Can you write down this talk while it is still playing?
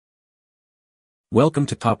Welcome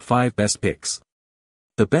to Top 5 Best Picks.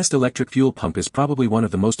 The best electric fuel pump is probably one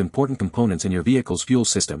of the most important components in your vehicle's fuel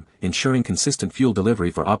system, ensuring consistent fuel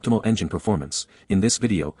delivery for optimal engine performance. In this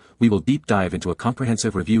video, we will deep dive into a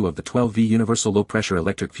comprehensive review of the 12V Universal Low-Pressure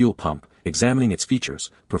Electric Fuel Pump, examining its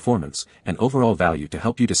features, performance, and overall value to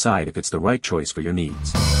help you decide if it's the right choice for your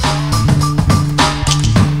needs.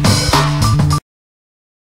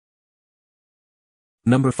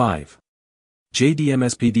 Number 5.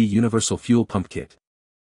 JDMSPEED Universal Fuel Pump Kit.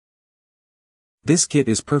 This kit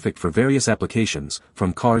is perfect for various applications,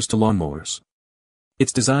 from cars to lawnmowers.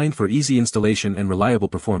 It's designed for easy installation and reliable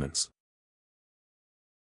performance.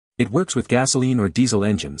 It works with gasoline or diesel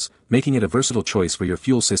engines, making it a versatile choice for your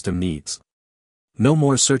fuel system needs. No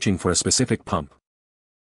more searching for a specific pump.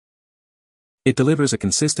 It delivers a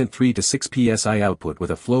consistent 3 to 6 psi output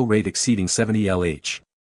with a flow rate exceeding 70 lh.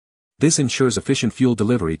 This ensures efficient fuel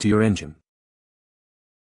delivery to your engine.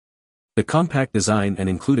 The compact design and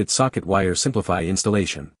included socket wire simplify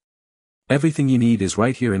installation. Everything you need is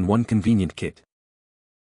right here in one convenient kit.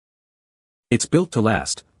 It's built to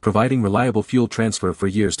last, providing reliable fuel transfer for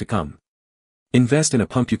years to come. Invest in a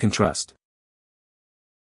pump you can trust.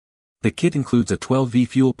 The kit includes a 12V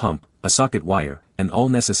fuel pump, a socket wire, and all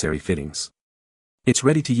necessary fittings. It's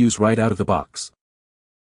ready to use right out of the box.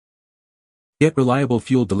 Get reliable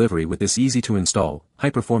fuel delivery with this easy-to-install,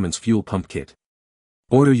 high-performance fuel pump kit.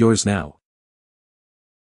 Order yours now.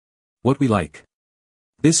 What we like.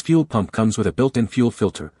 This fuel pump comes with a built-in fuel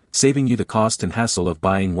filter, saving you the cost and hassle of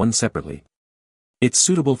buying one separately. It's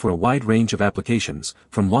suitable for a wide range of applications,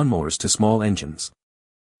 from lawnmowers to small engines.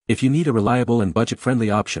 If you need a reliable and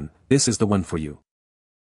budget-friendly option, this is the one for you.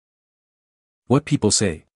 What people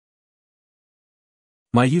say.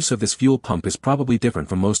 My use of this fuel pump is probably different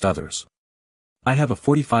from most others. I have a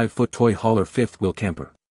 45-foot toy hauler fifth-wheel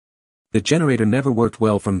camper. The generator never worked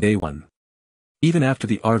well from day one. Even after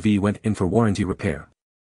the RV went in for warranty repair.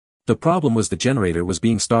 The problem was the generator was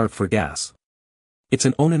being starved for gas. It's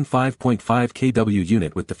an Onan 5.5 kW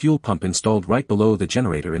unit with the fuel pump installed right below the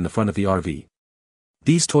generator in the front of the RV.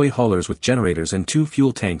 These toy haulers with generators and 2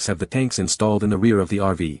 fuel tanks have the tanks installed in the rear of the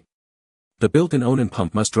RV. The built-in Onan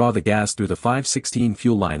pump must draw the gas through the 516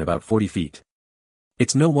 fuel line about 40 feet.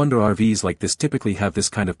 It's no wonder RVs like this typically have this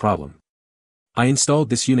kind of problem. I installed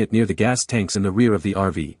this unit near the gas tanks in the rear of the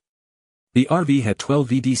RV. The RV had 12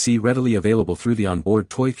 VDC readily available through the onboard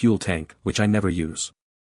toy fuel tank, which I never use.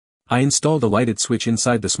 I installed a lighted switch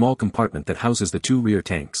inside the small compartment that houses the 2 rear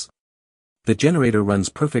tanks. The generator runs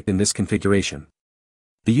perfect in this configuration.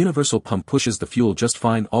 The universal pump pushes the fuel just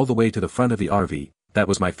fine all the way to the front of the RV. That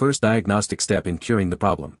was my first diagnostic step in curing the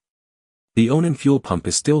problem. The Onan fuel pump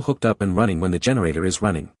is still hooked up and running when the generator is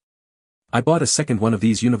running. I bought a second one of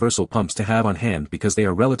these universal pumps to have on hand because they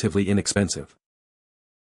are relatively inexpensive.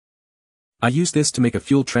 I used this to make a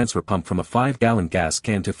fuel transfer pump from a 5-gallon gas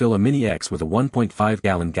can to fill a Mini X with a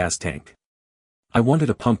 1.5-gallon gas tank. I wanted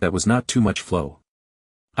a pump that was not too much flow.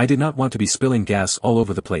 I did not want to be spilling gas all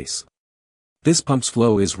over the place. This pump's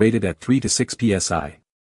flow is rated at 3 to 6 psi.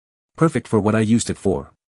 Perfect for what I used it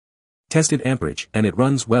for. Tested amperage, and it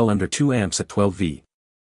runs well under 2 amps at 12V.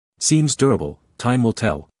 Seems durable, time will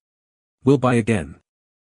tell. Will buy again.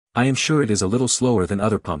 I am sure it is a little slower than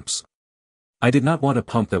other pumps. I did not want a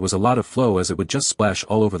pump that was a lot of flow as it would just splash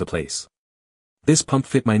all over the place. This pump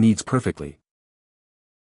fit my needs perfectly.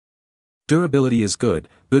 Durability is good,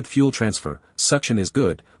 good fuel transfer, suction is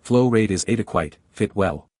good, flow rate is adequate, fit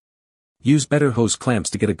well. Use better hose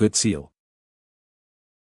clamps to get a good seal.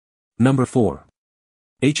 Number 4.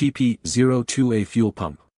 HEP-02A Fuel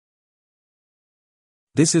Pump.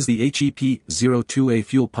 This is the HEP-02A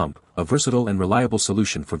fuel pump, a versatile and reliable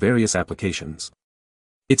solution for various applications.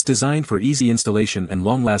 It's designed for easy installation and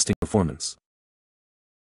long-lasting performance.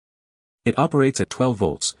 It operates at 12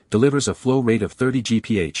 volts, delivers a flow rate of 30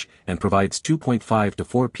 GPH, and provides 2.5 to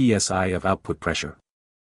 4 psi of output pressure.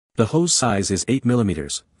 The hose size is 8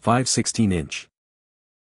 mm, 5/16 inch.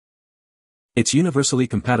 It's universally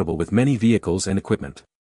compatible with many vehicles and equipment.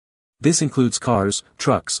 This includes cars,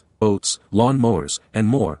 trucks, boats, lawn mowers, and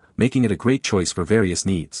more, making it a great choice for various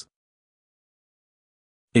needs.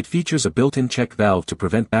 It features a built-in check valve to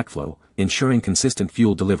prevent backflow, ensuring consistent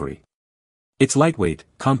fuel delivery. It's lightweight,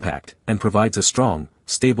 compact, and provides a strong,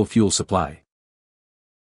 stable fuel supply.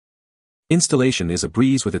 Installation is a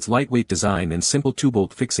breeze with its lightweight design and simple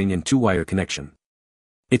 2-bolt fixing and 2-wire connection.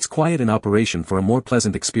 It's quiet in operation for a more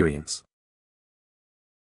pleasant experience.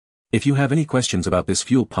 If you have any questions about this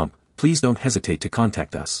fuel pump, please don't hesitate to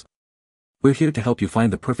contact us. We're here to help you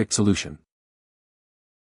find the perfect solution.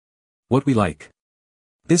 What we like.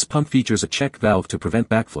 This pump features a check valve to prevent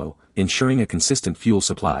backflow, ensuring a consistent fuel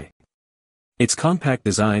supply. Its compact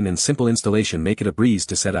design and simple installation make it a breeze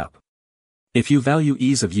to set up. If you value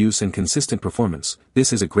ease of use and consistent performance,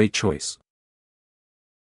 this is a great choice.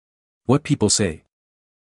 What people say.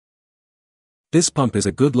 This pump is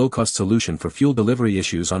a good low-cost solution for fuel delivery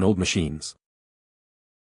issues on old machines.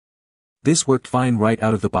 This worked fine right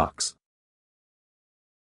out of the box.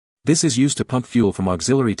 This is used to pump fuel from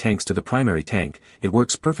auxiliary tanks to the primary tank. It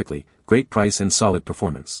works perfectly, great price and solid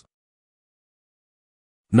performance.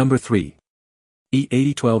 Number 3.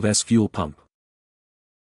 E8012S Fuel Pump.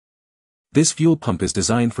 This fuel pump is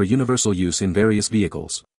designed for universal use in various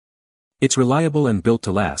vehicles. It's reliable and built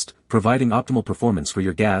to last, providing optimal performance for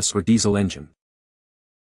your gas or diesel engine.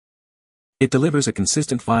 It delivers a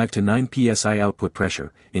consistent 5 to 9 psi output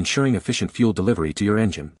pressure, ensuring efficient fuel delivery to your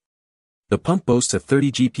engine. The pump boasts a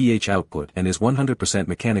 30 GPH output and is 100%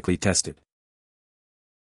 mechanically tested.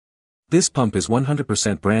 This pump is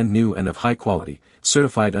 100% brand new and of high quality,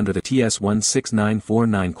 certified under the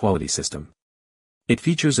TS16949 quality system. It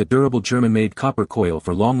features a durable German-made copper coil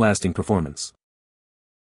for long-lasting performance.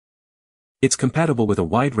 It's compatible with a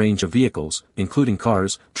wide range of vehicles, including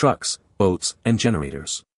cars, trucks, boats, and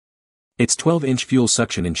generators. Its 12-inch fuel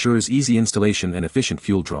suction ensures easy installation and efficient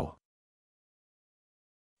fuel draw.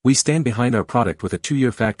 We stand behind our product with a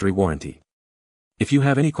 2-year factory warranty. If you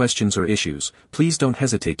have any questions or issues, please don't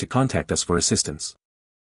hesitate to contact us for assistance.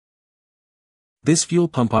 This fuel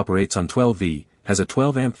pump operates on 12V, has a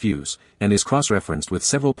 12-amp fuse, and is cross-referenced with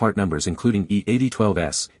several part numbers including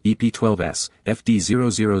E8012S, EP12S,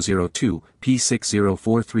 FD0002,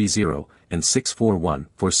 P60430, and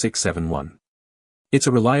 6414671. It's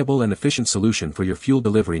a reliable and efficient solution for your fuel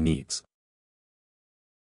delivery needs.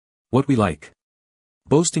 What we like.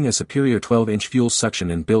 Boasting a superior 12-inch fuel suction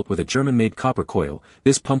and built with a German-made copper coil,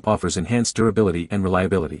 this pump offers enhanced durability and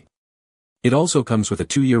reliability. It also comes with a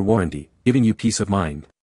 2-year warranty, giving you peace of mind.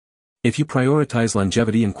 If you prioritize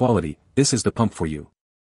longevity and quality, this is the pump for you.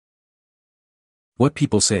 What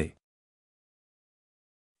people say.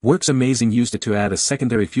 Works amazing. Used it to add a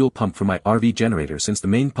secondary fuel pump for my RV generator since the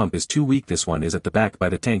main pump is too weak. This one is at the back by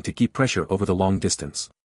the tank to keep pressure over the long distance.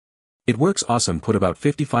 It works awesome. Put about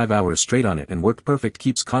 55 hours straight on it and worked perfect.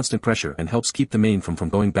 Keeps constant pressure and helps keep the main from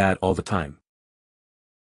going bad all the time.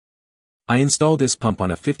 I installed this pump on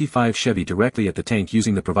a 55 Chevy directly at the tank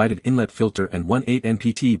using the provided inlet filter and 1/8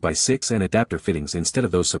 NPT by 6 and adapter fittings instead of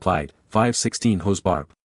those supplied, 5/16 hose barb.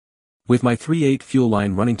 With my 3/8 fuel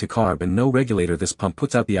line running to carb and no regulator, this pump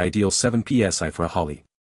puts out the ideal 7 psi for a Holly.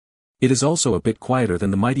 It is also a bit quieter than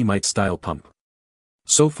the Mighty Mite style pump.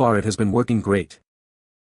 So far it has been working great.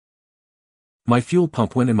 My fuel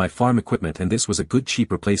pump went in my farm equipment and this was a good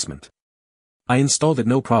cheap replacement. I installed it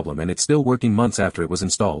no problem and it's still working months after it was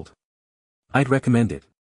installed. I'd recommend it.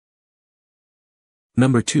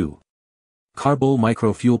 Number 2. CarBole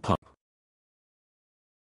Micro Fuel Pump.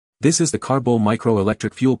 This is the CarBole Micro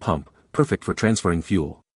Electric Fuel Pump, perfect for transferring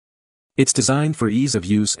fuel. It's designed for ease of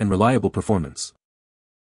use and reliable performance.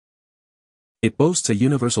 It boasts a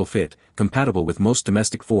universal fit, compatible with most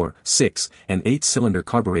domestic 4, 6, and 8-cylinder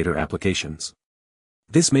carburetor applications.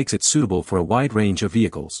 This makes it suitable for a wide range of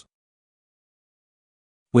vehicles.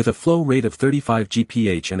 With a flow rate of 35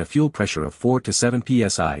 GPH and a fuel pressure of 4 to 7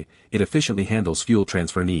 psi, it efficiently handles fuel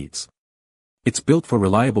transfer needs. It's built for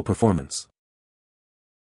reliable performance.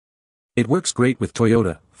 It works great with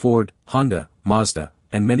Toyota, Ford, Honda, Mazda,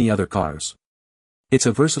 and many other cars. It's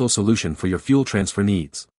a versatile solution for your fuel transfer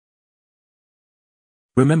needs.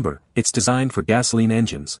 Remember, it's designed for gasoline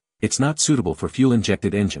engines, it's not suitable for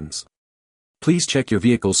fuel-injected engines. Please check your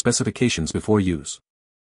vehicle's specifications before use.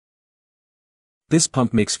 This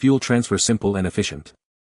pump makes fuel transfer simple and efficient.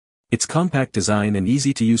 Its compact design and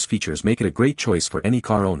easy-to-use features make it a great choice for any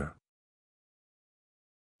car owner.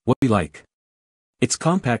 What we like. Its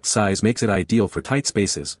compact size makes it ideal for tight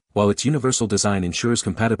spaces, while its universal design ensures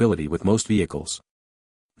compatibility with most vehicles.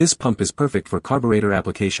 This pump is perfect for carburetor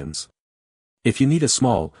applications. If you need a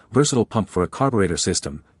small, versatile pump for a carburetor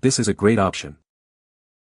system, this is a great option.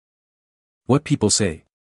 What people say.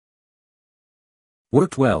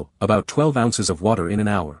 Worked well, about 12 ounces of water in an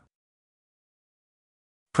hour.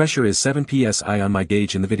 Pressure is 7 psi on my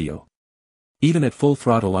gauge in the video. Even at full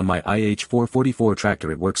throttle on my IH444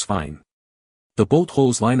 tractor it works fine. The bolt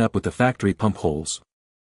holes line up with the factory pump holes.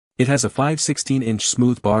 It has a 5/16-inch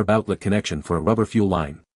smooth barb outlet connection for a rubber fuel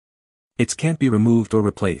line. It can't be removed or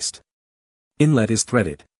replaced. Inlet is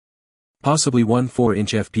threaded. Possibly one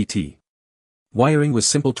 4-inch FPT. Wiring was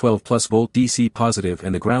simple 12+ volt DC positive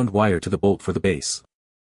and the ground wire to the bolt for the base.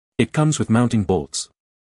 It comes with mounting bolts.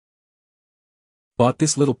 Bought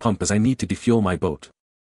this little pump as I need to defuel my boat.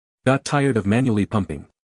 Got tired of manually pumping.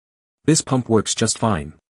 This pump works just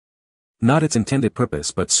fine. Not its intended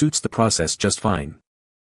purpose but suits the process just fine.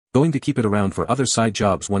 Going to keep it around for other side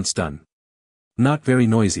jobs once done. Not very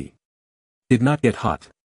noisy. Did not get hot.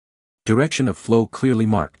 Direction of flow clearly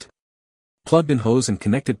marked. Plugged in hose and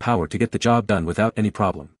connected power to get the job done without any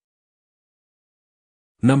problem.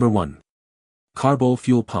 Number 1. CarBole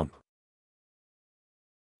Fuel Pump.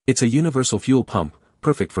 It's a universal fuel pump,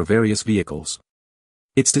 perfect for various vehicles.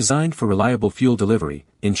 It's designed for reliable fuel delivery,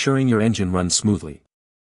 ensuring your engine runs smoothly.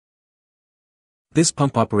 This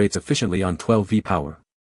pump operates efficiently on 12V power.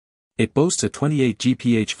 It boasts a 28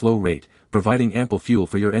 GPH flow rate, providing ample fuel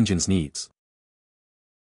for your engine's needs.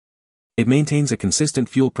 It maintains a consistent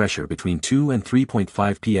fuel pressure between 2 and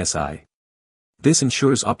 3.5 psi. This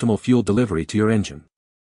ensures optimal fuel delivery to your engine.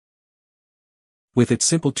 With its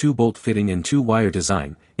simple 2-bolt fitting and 2-wire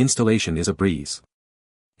design, installation is a breeze.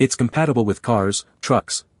 It's compatible with cars,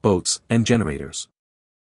 trucks, boats, and generators.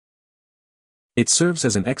 It serves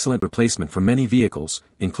as an excellent replacement for many vehicles,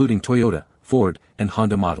 including Toyota, Ford, and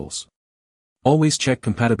Honda models. Always check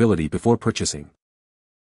compatibility before purchasing.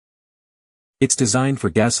 It's designed for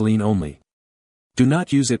gasoline only. Do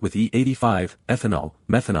not use it with E85, ethanol,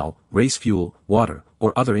 methanol, race fuel, water,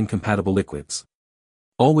 or other incompatible liquids.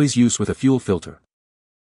 Always use with a fuel filter.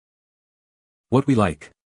 What we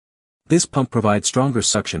like. This pump provides stronger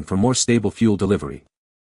suction for more stable fuel delivery.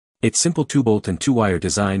 Its simple 2-bolt and 2-wire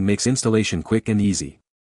design makes installation quick and easy.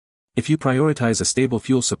 If you prioritize a stable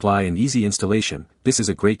fuel supply and easy installation, this is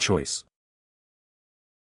a great choice.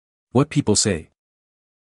 What people say.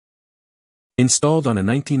 Installed on a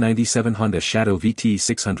 1997 Honda Shadow VT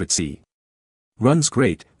 600C. Runs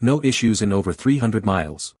great, no issues in over 300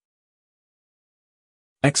 miles.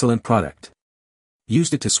 Excellent product.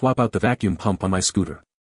 Used it to swap out the vacuum pump on my scooter.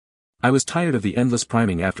 I was tired of the endless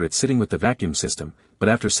priming after it sitting with the vacuum system, but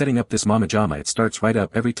after setting up this Mama Jama it starts right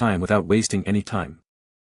up every time without wasting any time.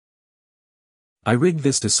 I rigged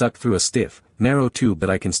this to suck through a stiff, narrow tube that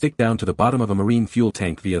I can stick down to the bottom of a marine fuel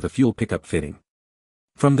tank via the fuel pickup fitting.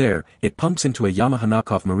 From there, it pumps into a Yamaha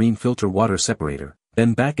knockoff marine filter water separator,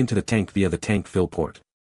 then back into the tank via the tank fill port.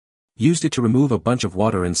 Used it to remove a bunch of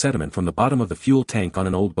water and sediment from the bottom of the fuel tank on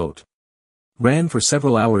an old boat. Ran for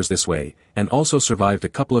several hours this way, and also survived a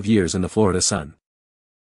couple of years in the Florida sun.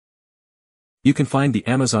 You can find the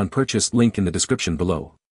Amazon purchase link in the description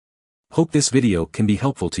below. Hope this video can be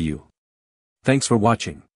helpful to you. Thanks for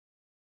watching.